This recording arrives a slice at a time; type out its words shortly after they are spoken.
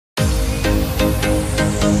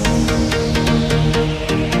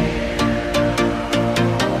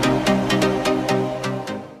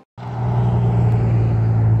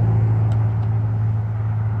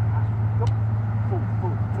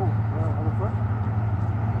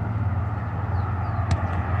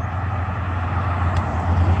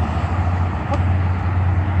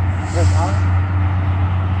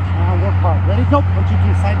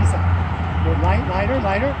lighter,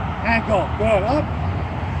 lighter, and go. Good, up.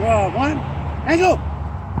 Good, one, and go.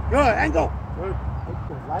 Good, and go. Good,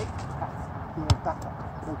 good, light, pass. Good, back up.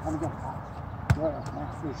 Good, come again, pass. Good,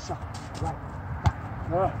 next is shot. Right, back.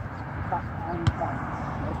 Good, back, and back.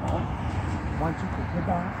 Good, 1, 2, 3, good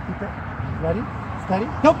down, keep it. Ready, steady,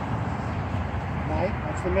 go. Right,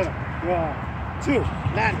 that's the middle. Good. 2,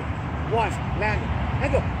 landing. 1, landing,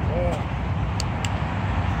 and go. Good.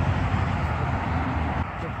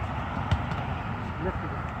 Lift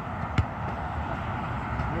it up.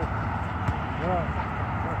 Lift. Good.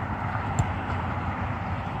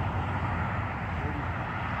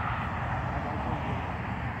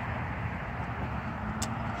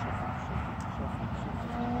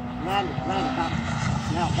 Land it, balance.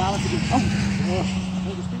 Now balance again. Oh! Good.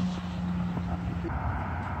 Hold the speed.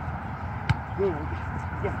 Good.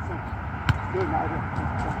 Yeah, same. Good, now again.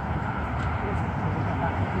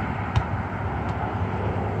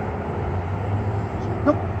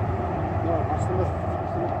 Go. Good, watch the lift.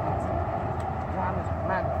 Ram this,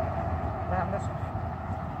 man. Ram this.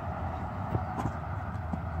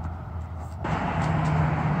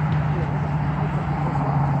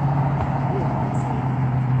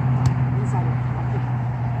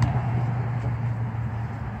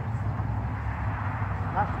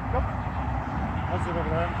 That's it over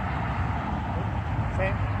there.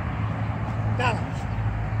 Same. Balance.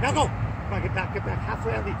 Now go. Come on, get back,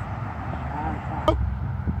 halfway at least. Go.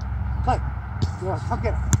 Play. Good. Come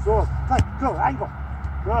get it. Good. Play. Go. Angle.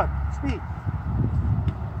 Good. Speed.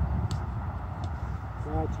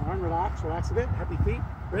 Good. Turn. Relax. Relax a bit. Happy feet.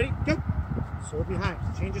 Ready? Go. Sword behind.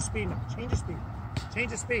 Change the speed now. Change the speed.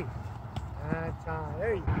 Change the speed. And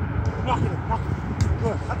there you go. Knock it in. Knock it in.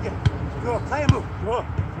 Good. Come get it. Good. Play and move. Good.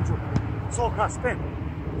 Soul cross, spin.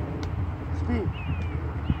 Speed.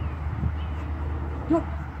 Good.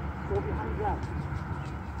 Go behind grab.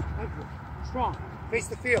 Exit. Strong. Face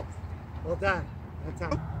the field. Well done. That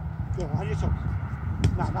time. Good. On your toes.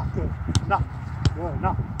 Knock, knock. Good. Knock. Good.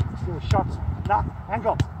 Knock. Good. Sharp. Knock. And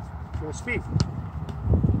go. Good. Speed.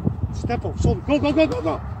 Step over. Shoulder. Go, go, go, go,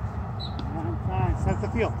 go. And fine. Set the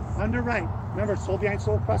field. Under right. Remember, soul behind,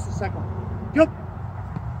 soul across the second. Good.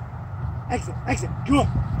 Exit, exit, good.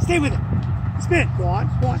 Stay with it. Spin. Go on,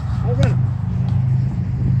 go on. I'll run it.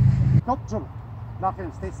 Nope, dribble. Knock it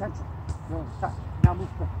in, stay central. Good, touch. Now move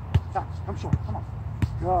quick. Touch, come short, come on.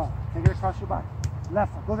 Good, take it across your body.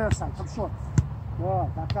 Left foot, go the other side, come short.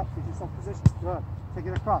 Good, back up, get yourself positioned. Good, take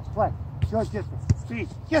it across, play. Good, get this. Speed,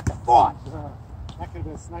 get there, go on. Good. That could have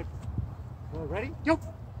been a sniper. Good, ready? Go.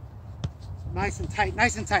 Nice and tight,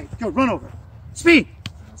 nice and tight. Good, run over it. Speed.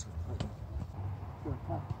 Good,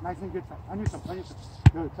 nice and good touch. On your toes, on your toes.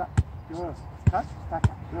 Good, touch. Good. Touch, back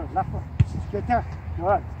up. Good, left foot. Get there.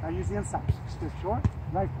 Good. Now use the inside. Good, short.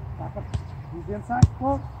 Right foot. Back up. Use the inside.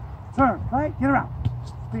 Go. Turn. Right. Get around.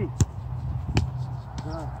 Speed.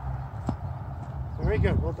 Good. Very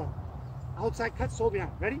good. Well done. Outside cut, soul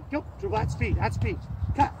behind. Ready? Go. Dribble at speed. At speed.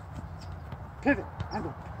 Cut. Pivot. And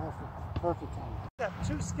go. Perfect. Perfect time.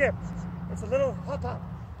 2 skips. It's a little hop hop.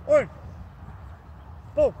 Orange.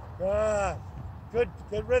 Boom. Good. Good,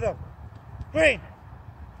 good rhythm. Green.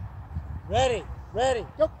 Ready, ready,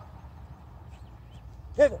 go.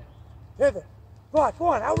 Pivot, pivot. Go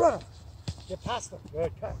on, outrun them. Get past them.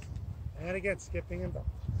 Good, cut. And again, skipping and go.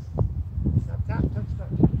 Tap, tap, touch,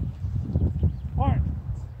 touch. Orange.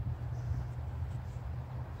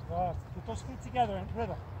 Good. Get those feet together in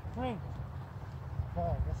rhythm. Green.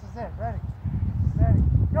 Good, this is it. Ready, steady,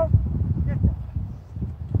 go. Get there.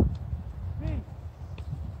 Speed.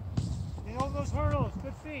 Get over those hurdles,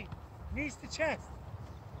 good feet. Knees to chest.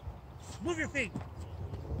 Move your feet.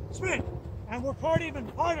 Sprint. And work hard, even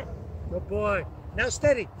harder. Good boy. Now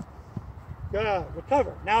steady. Good.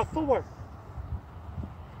 Recover. Now forward.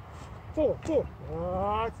 Forward, forward.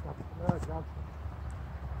 Good. Stop. Good job.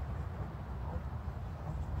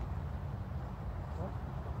 Good.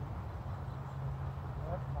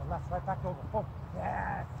 Now left, right back over. Boom.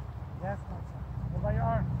 Yes. Yes, my son. Go by your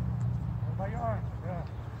arm. Go by your arm. Good.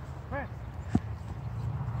 Sprint.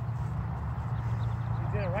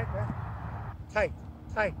 You did it right there. Tight,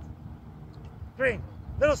 tight. Green,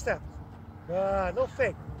 little steps. Good, little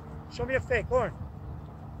fake. Show me a fake, orange.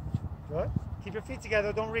 Good. Keep your feet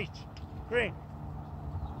together, don't reach. Green.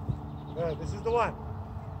 Good, this is the one.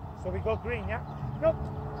 So we go green, yeah? Nope.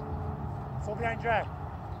 Soul behind drag.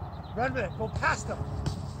 Run with it, go past them.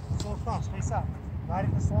 Soul across, face up. Ride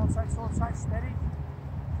it to soul inside, steady.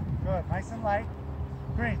 Good, nice and light.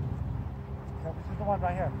 Green. So this is the one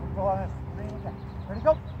right here. We'll go on this. Green again. Ready,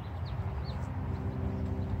 go.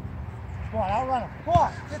 Go on, outrun him. Go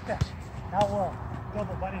on, get there. Now whirl.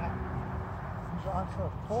 Double, buddy hand. Use your arms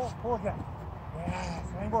first. Pull again. Yeah,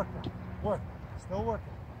 same work now. Work. Still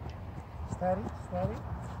working. Steady, steady.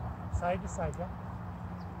 Side to side, yeah?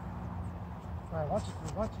 All right, 1, 2,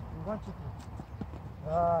 3, 1, 2, 3, 1, 2, 3.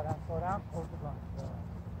 Now slow down, close the blind.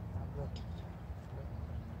 Good.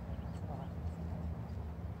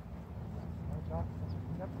 Up,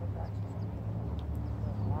 back.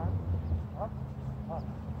 Arm, up, up,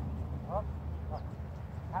 up, up.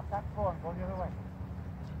 Tap that floor and go the other way.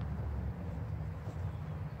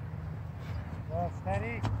 Good,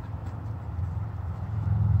 steady.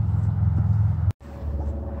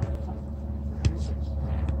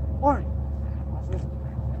 Orange. That's it.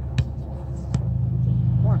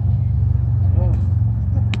 Orange.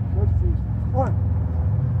 Good feet. Orange.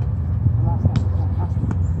 Last time.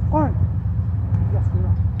 Orange. Yes, good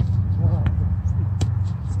on.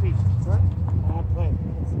 Speed. Right? And play.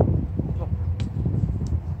 Go.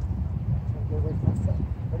 Get away from that side.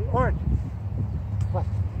 Ready? Orange. Play.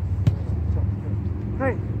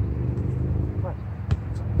 Great. Play.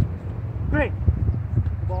 Great.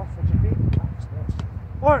 Keep the ball, set your feet.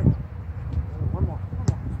 Orange. One more.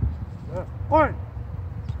 Good. Orange.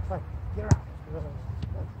 Play. Get around. Good.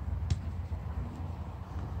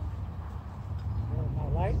 Now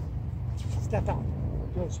light. Step out.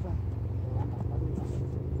 Good. Spin.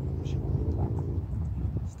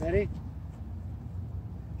 Steady.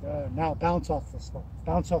 Good. Now bounce off the slope.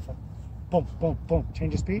 Bounce off it. Boom, boom, boom.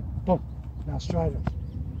 Change your speed. Boom. Now stride it.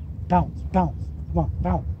 Bounce, bounce. Come on,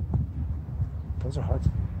 bounce. Those are hard.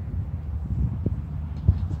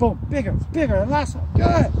 Boom. Bigger, bigger. And last one.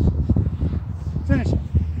 Good. Finish it.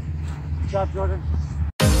 Good job, Jordan.